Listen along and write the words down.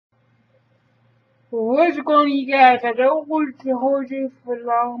What's going on, you guys? I don't want to hold you for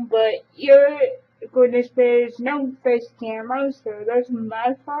long, but you're going to there's no face camera, so that's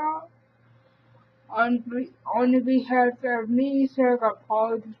my fault. On the behalf of me, sir, I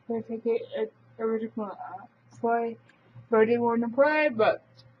apologize for taking original play, but I didn't want to play, but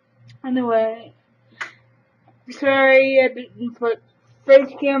anyway, sorry I didn't put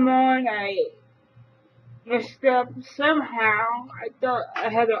face cam on. I messed up somehow. I thought I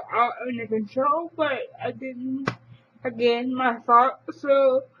had it all under control, but I didn't. Again, my fault.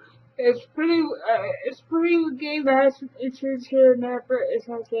 So it's pretty game that has some issues here and there, but it's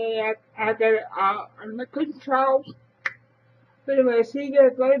okay. I got it all under control. But anyway, see you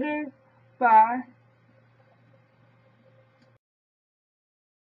guys later. Bye.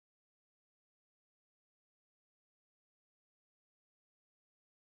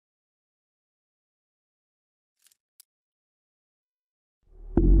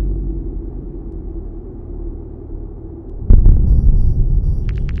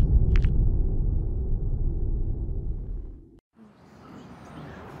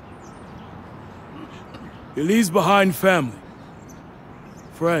 He leaves behind family,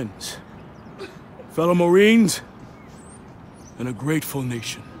 friends, fellow Marines, and a grateful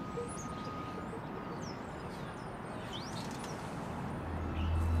nation.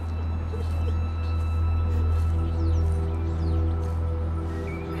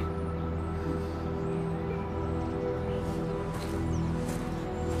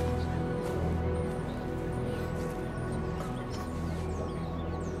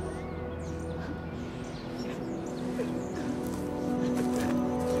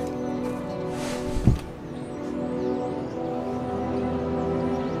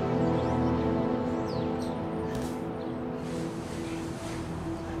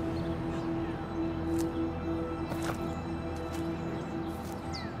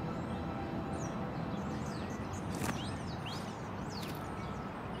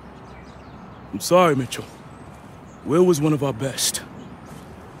 I'm sorry, Mitchell. Will was one of our best.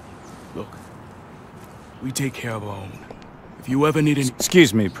 Look, we take care of our own. If you ever need any—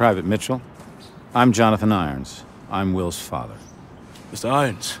 Excuse me, Private Mitchell. I'm Jonathan Irons. I'm Will's father. Mr.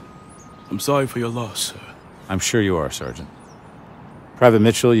 Irons, I'm sorry for your loss, sir. I'm sure you are, Sergeant. Private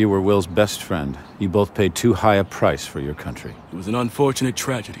Mitchell, you were Will's best friend. You both paid too high a price for your country. It was an unfortunate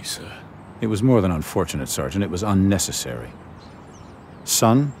tragedy, sir. It was more than unfortunate, Sergeant. It was unnecessary.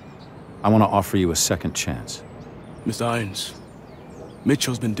 Son, I want to offer you a second chance. Mr. Irons,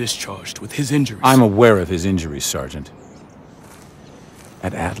 Mitchell's been discharged with his injuries. I'm aware of his injuries, Sergeant.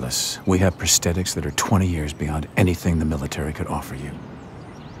 At Atlas, we have prosthetics that are 20 years beyond anything the military could offer you.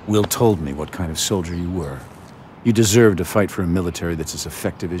 Will told me what kind of soldier you were. You deserve to fight for a military that's as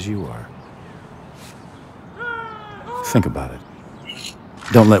effective as you are. Think about it.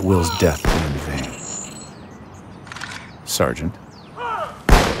 Don't let Will's death be in vain. Sergeant.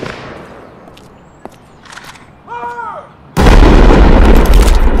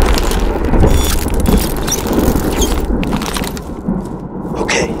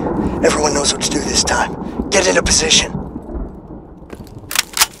 Everyone knows what to do this time. Get into position.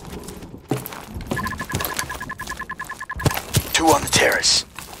 Two on the terrace.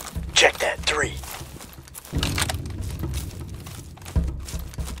 Check that. 3.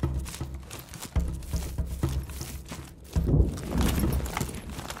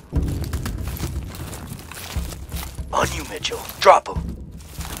 On you, Mitchell. Drop him.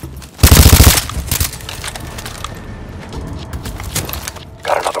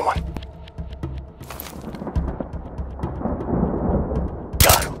 Got another one.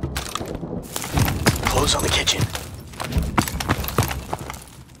 Got him. Close on the kitchen.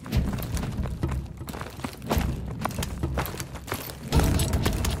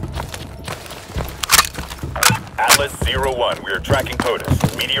 Atlas 01, we are tracking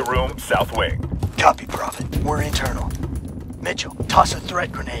POTUS. Media room, south wing. Copy, Prophet. We're internal. Mitchell, toss a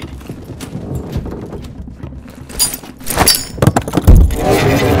threat grenade.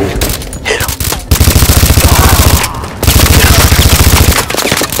 Hit him.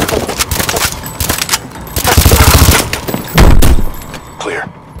 Clear.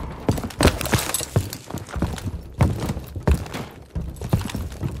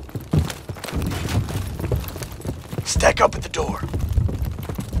 Stack up at the door.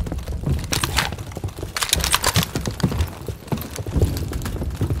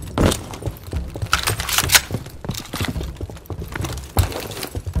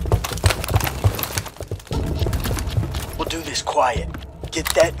 We'll do this quiet. Get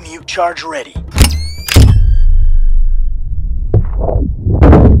that mute charge ready.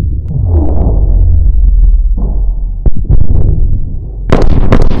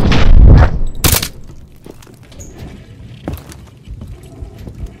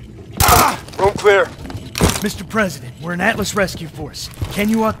 Clear. Mr. President, we're an Atlas Rescue Force. Can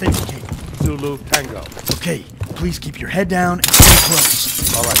you authenticate? Zulu Tango. Okay, please keep your head down and stay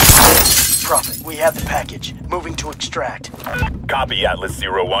close. All right. Prophet, we have the package. Moving to extract. Copy, Atlas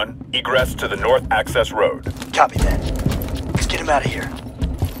 01. Egress to the North Access Road. Copy that. Let's get him out of here.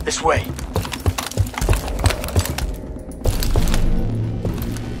 This way.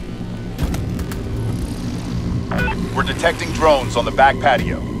 We're detecting drones on the back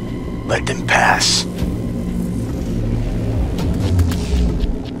patio. Let them pass.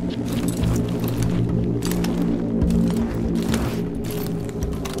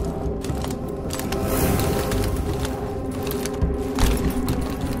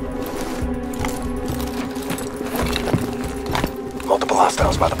 Multiple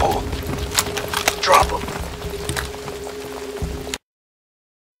hostiles by the pool. Drop them.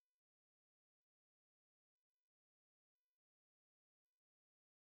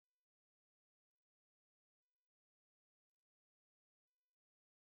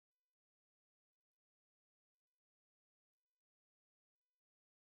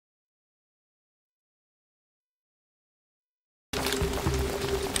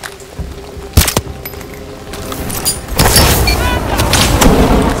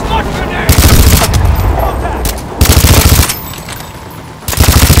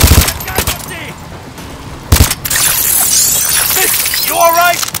 You all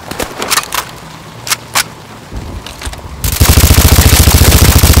right?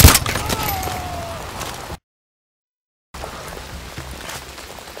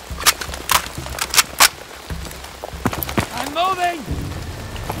 I'm moving!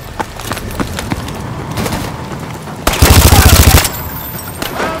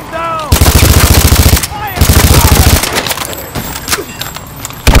 Round down!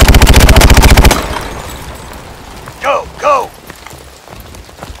 Go, go!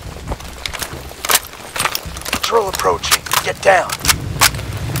 Patrol approaching. Get down.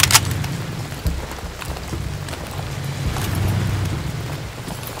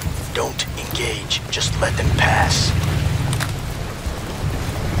 Don't engage. Just let them pass.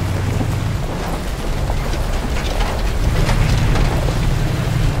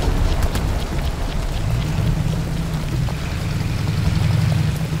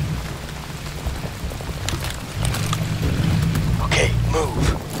 Okay,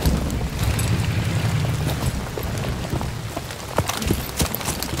 move.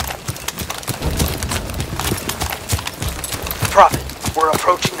 Prophet, we're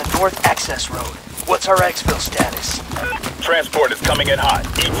approaching the North Access Road. What's our exfil status? Transport is coming in hot.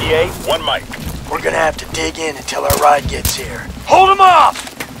 ETA, 1 mic. We're gonna have to dig in until our ride gets here. Hold them off!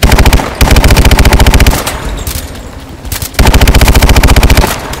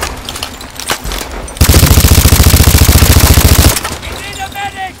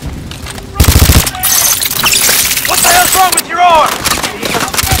 What the hell's wrong with your arm?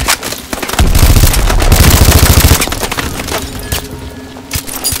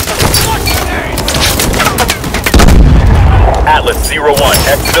 Atlas 01.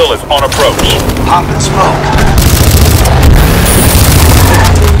 Exfil is on approach. Popping smoke.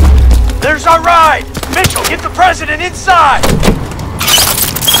 There's our ride! Mitchell, get the president inside!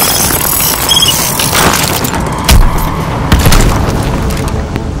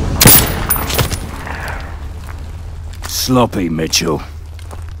 Sloppy, Mitchell.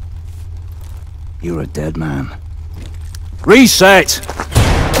 You're a dead man. Reset!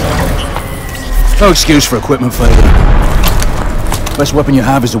 No excuse for equipment failure. Best weapon you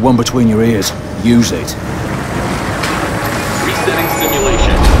have is the one between your ears. Use it. Resetting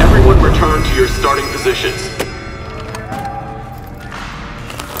simulation. Everyone return to your starting positions.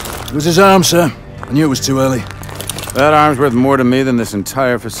 It was his arm, sir. I knew it was too early. That arm's worth more to me than this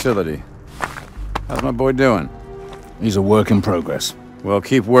entire facility. How's my boy doing? He's a work in progress. Well,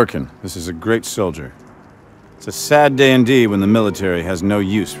 keep working. This is a great soldier. It's a sad day indeed when the military has no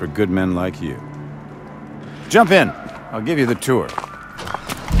use for good men like you. Jump in. I'll give you the tour.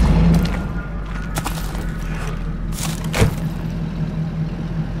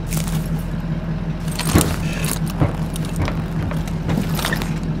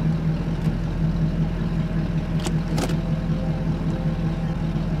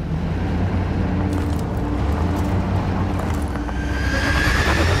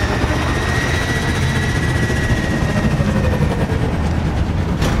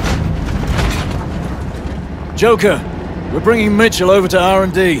 Joker, we're bringing Mitchell over to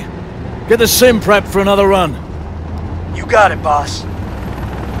R&D. Get the sim prepped for another run. You got it, boss.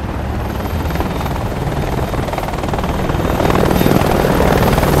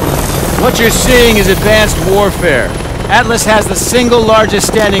 What you're seeing is advanced warfare. Atlas has the single largest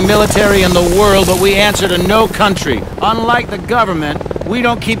standing military in the world, but we answer to no country. Unlike the government, we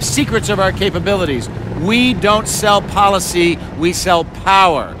don't keep secrets of our capabilities. We don't sell policy, we sell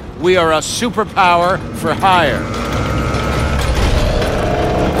power. We are a superpower for hire.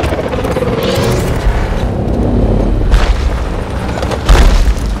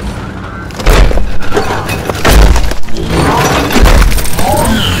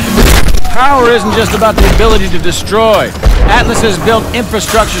 Power isn't just about the ability to destroy. Atlas has built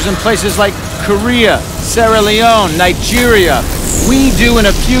infrastructures in places like Korea, Sierra Leone, Nigeria. We do in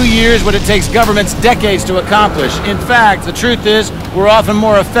a few years what it takes governments decades to accomplish. In fact, the truth is, we're often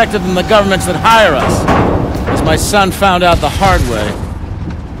more effective than the governments that hire us. As my son found out the hard way.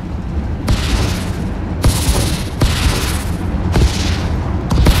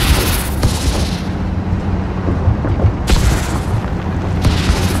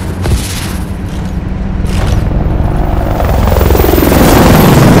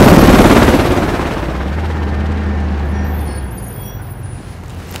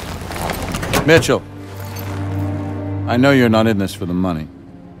 Mitchell, I know you're not in this for the money.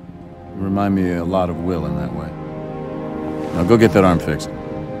 You remind me a lot of Will in that way. Now go get that arm fixed.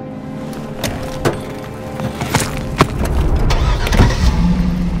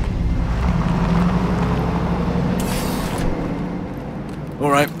 All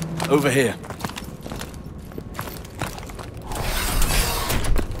right, over here.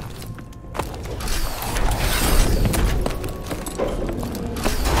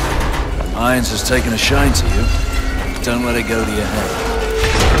 Irons has taken a shine to you. Don't let it go to your head.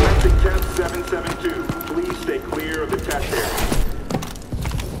 Domestic test 772. Please stay clear of the test area.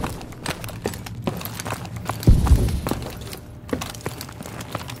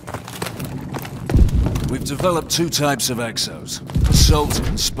 We've developed two types of exos, Assault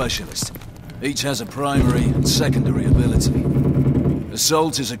and Specialist. Each has a primary and secondary ability.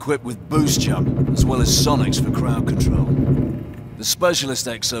 Assault is equipped with boost jump, as well as sonics for crowd control. The Specialist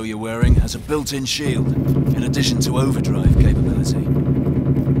exo you're wearing has a built-in shield, in addition to overdrive capability.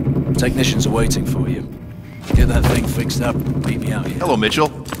 Technicians are waiting for you. Get that thing fixed up, meet me out here. Hello,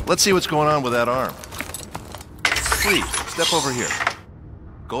 Mitchell. Let's see what's going on with that arm. Please, step over here.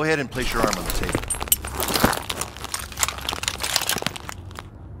 Go ahead and place your arm on the table.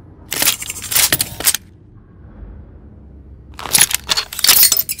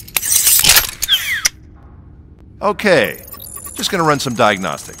 Okay. Just gonna run some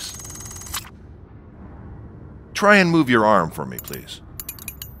diagnostics. Try and move your arm for me, please.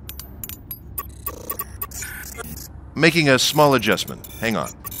 Making a small adjustment. Hang on.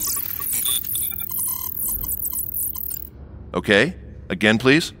 Okay. Again,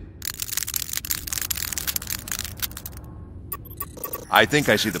 please. I think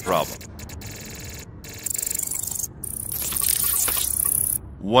I see the problem.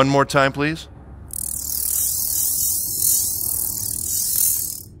 One more time, please.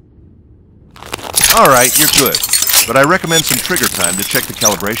 All right, you're good. But I recommend some trigger time to check the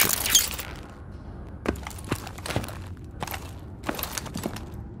calibration.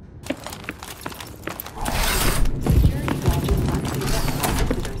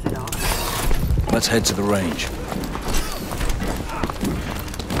 Let's head to the range.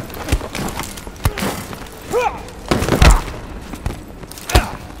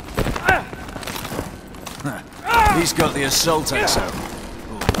 He's got the assault exo.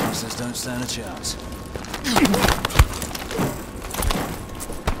 Oh, monsters don't stand a chance.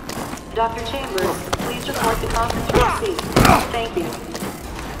 Dr. Chambers, please report the conference room received. Thank you.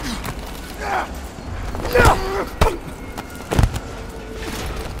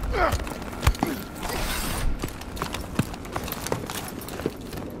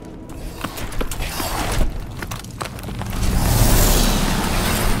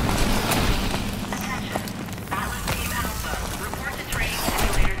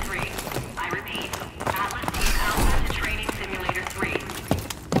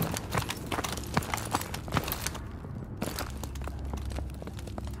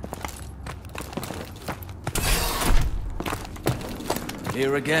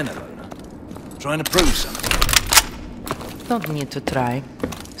 Here again, Ilona. Trying to prove something. Don't need to try.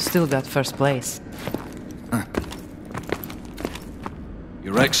 Still got first place. Huh.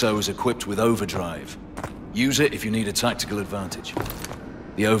 Your exo is equipped with overdrive. Use it if you need a tactical advantage.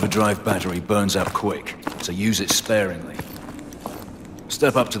 The overdrive battery burns out quick, so use it sparingly.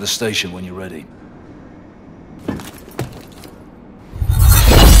 Step up to the station when you're ready.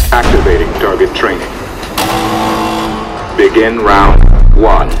 Activating target training. Begin round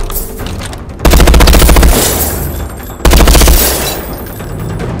 1.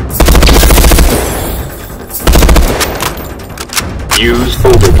 Use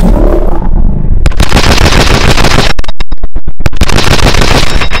overdrive.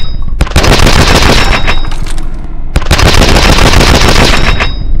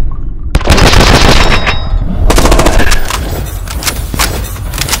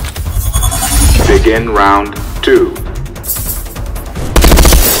 Begin round 2.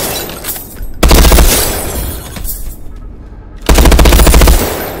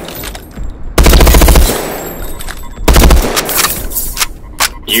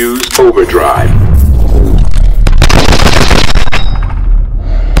 Use overdrive.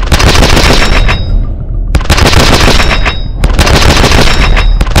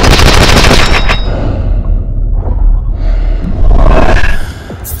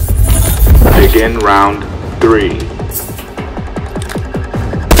 Begin round 3.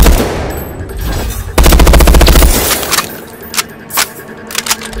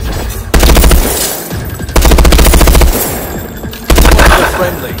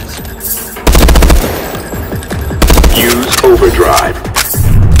 Friendlies. Use overdrive.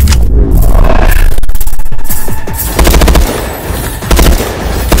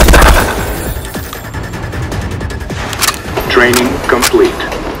 Training complete.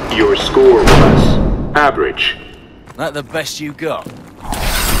 Your score was average. That the best you got?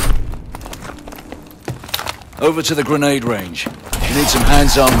 Over to the grenade range. You need some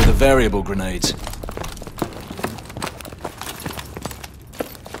hands-on with the variable grenades.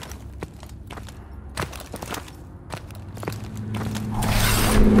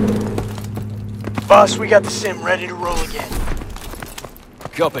 Boss, we got the sim ready to roll again.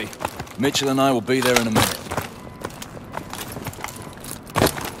 Copy. Mitchell and I will be there in a minute.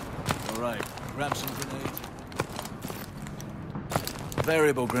 Alright, grab some grenades.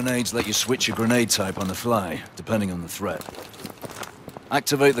 Variable grenades let you switch your grenade type on the fly, depending on the threat.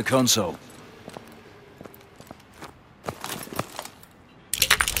 Activate the console.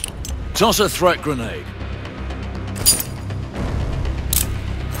 Toss a threat grenade.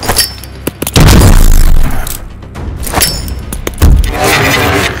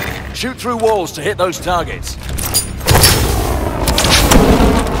 Shoot through walls to hit those targets.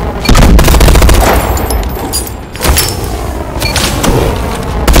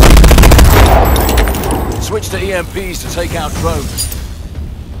 Switch to EMPs to take out drones.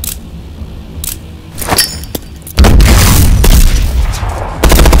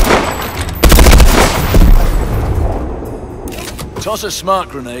 Toss a smart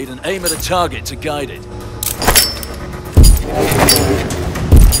grenade and aim at a target to guide it.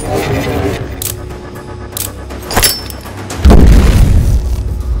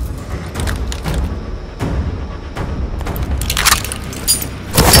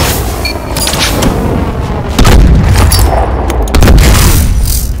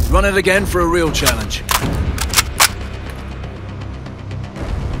 Run it again for a real challenge.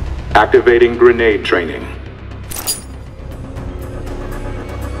 Activating grenade training.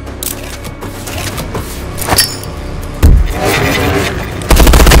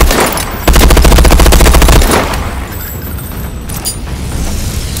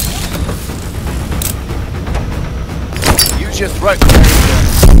 Use your threat grenade.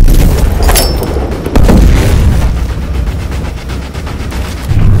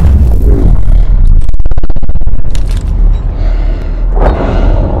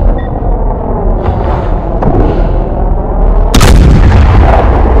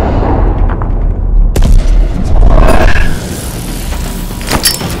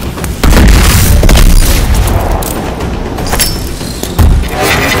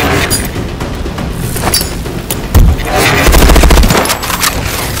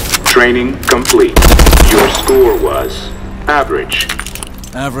 Training complete. Your score was average.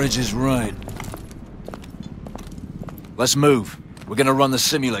 Average is right. Let's move. We're gonna run the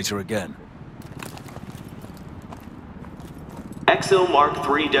simulator again. Exo Mark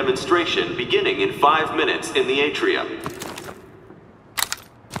III demonstration beginning in 5 minutes in the atrium.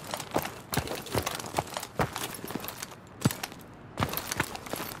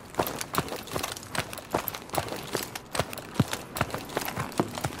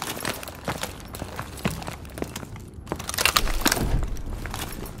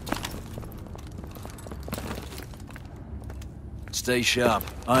 Stay sharp.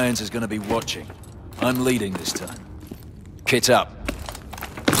 Irons is gonna be watching. I'm leading this time. Kit up.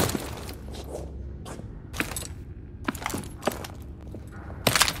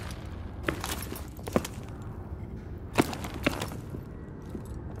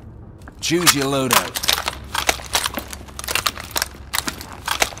 Choose your loadout.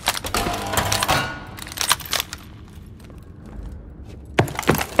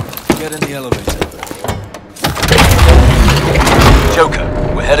 Get in the elevator. Joker,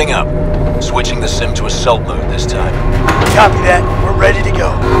 we're heading up. Switching the sim to assault mode this time. Copy that. We're ready to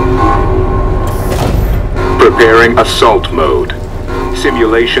go. Preparing assault mode.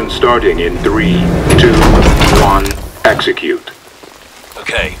 Simulation starting in 3, 2, 1, execute.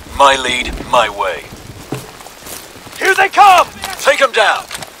 Okay, my lead, my way. Here they come! Take them down!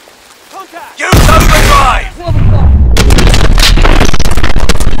 Use overdrive!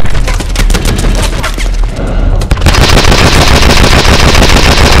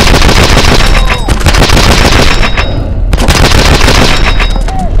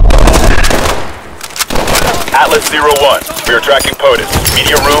 Atlas 01, we are tracking POTUS.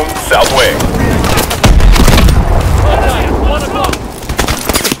 Media room, south wing.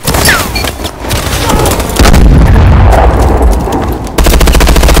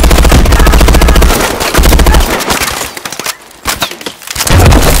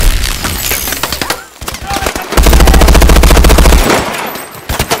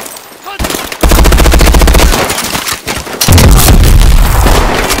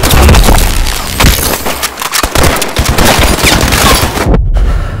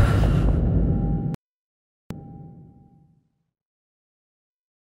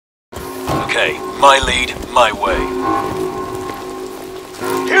 Okay, my lead, my way.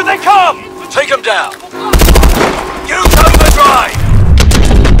 Here they come! Take them down! Use overdrive!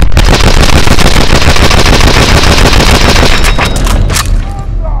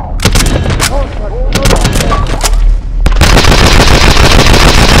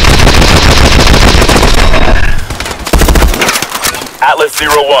 Atlas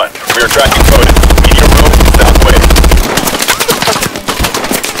 01, we are tracking POTUS. Media room, south wing.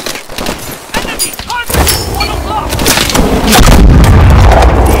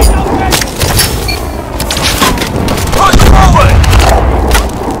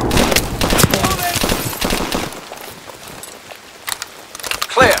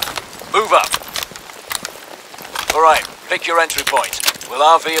 Clear. Move up. Alright, pick your entry point. We'll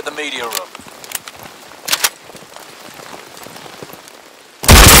RV at the media room.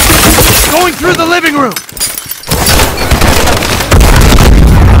 Going through the living room!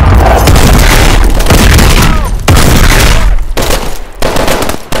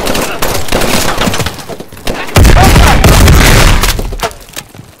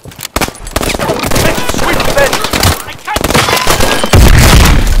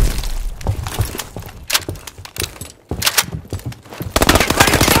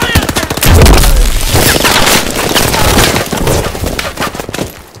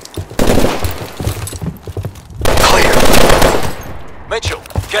 Mitchell,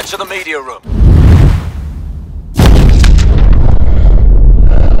 get to the media room.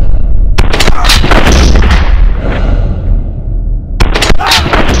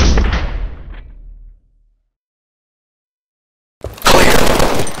 Clear.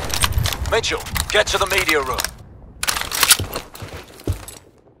 Mitchell, get to the media room.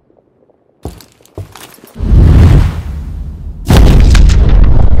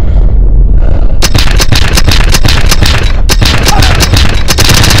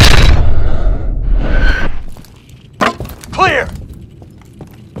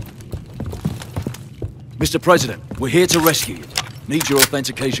 Mr. President, we're here to rescue you. Need your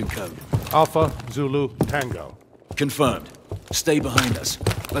authentication code. Alpha Zulu Tango. Confirmed. Stay behind us.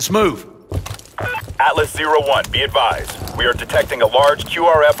 Let's move. Atlas 01, be advised. We are detecting a large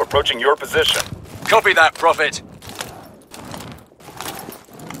QRF approaching your position. Copy that, Prophet.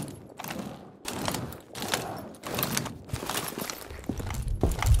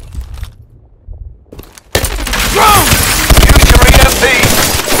 Drone! Use your EMP!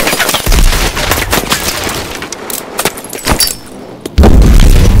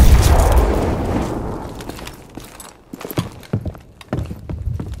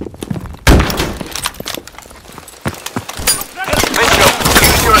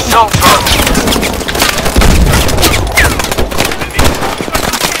 Assault drone.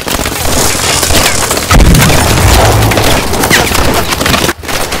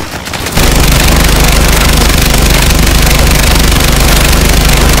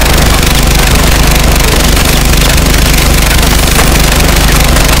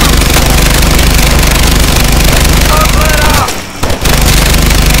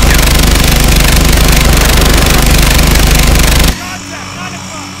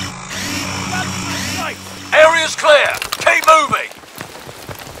 Area's clear. Keep moving.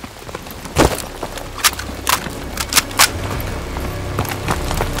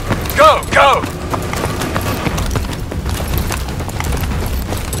 Go, go.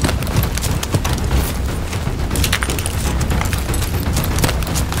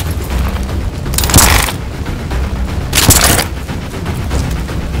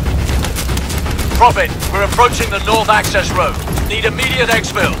 Prophet, we're approaching the north access road. Need immediate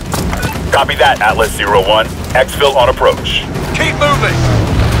exfil. Copy that, Atlas 01. Exfil on approach. Keep moving!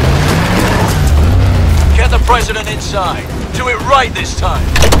 Get the President inside. Do it right this time.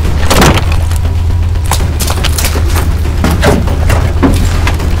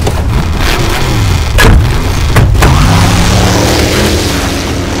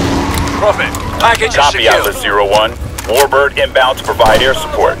 Prophet, package is Copy, secure. Atlas 01. Warbird inbound to provide air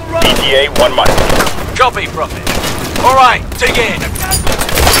support. ETA 1 mile. Copy, Prophet. All right, dig in.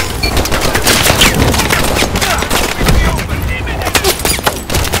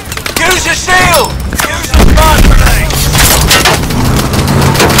 Use your steel! Use the smart grenade!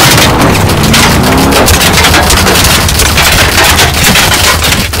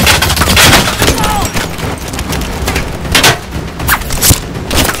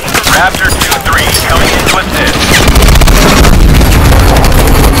 Raptor 2-3 coming into assist.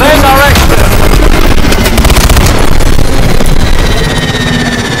 There's our exfil.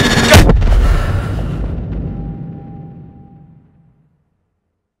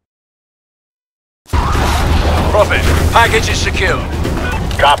 Prophet, package is secure.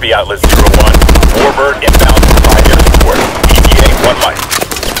 Copy, Atlas 01. Warbird inbound to provide air support. ETA 1 mile.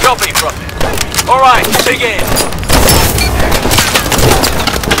 Copy, Prophet. All right, dig in.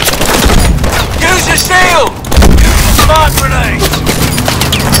 Use your steel! Use the smart grenade!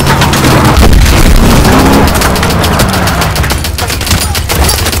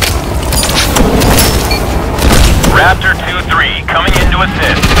 Raptor 2-3 coming in to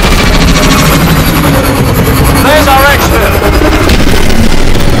assist. There's our exfil.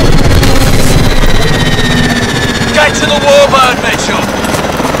 Get to the Warbird, Mitchell.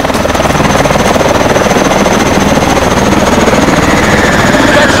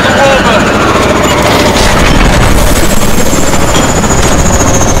 Get to the Warbird.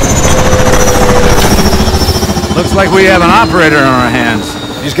 Looks like we have an operator on our hands.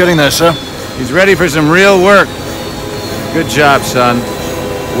 He's getting there, sir. He's ready for some real work. Good job, son.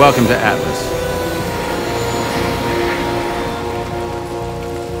 Welcome to Atlas.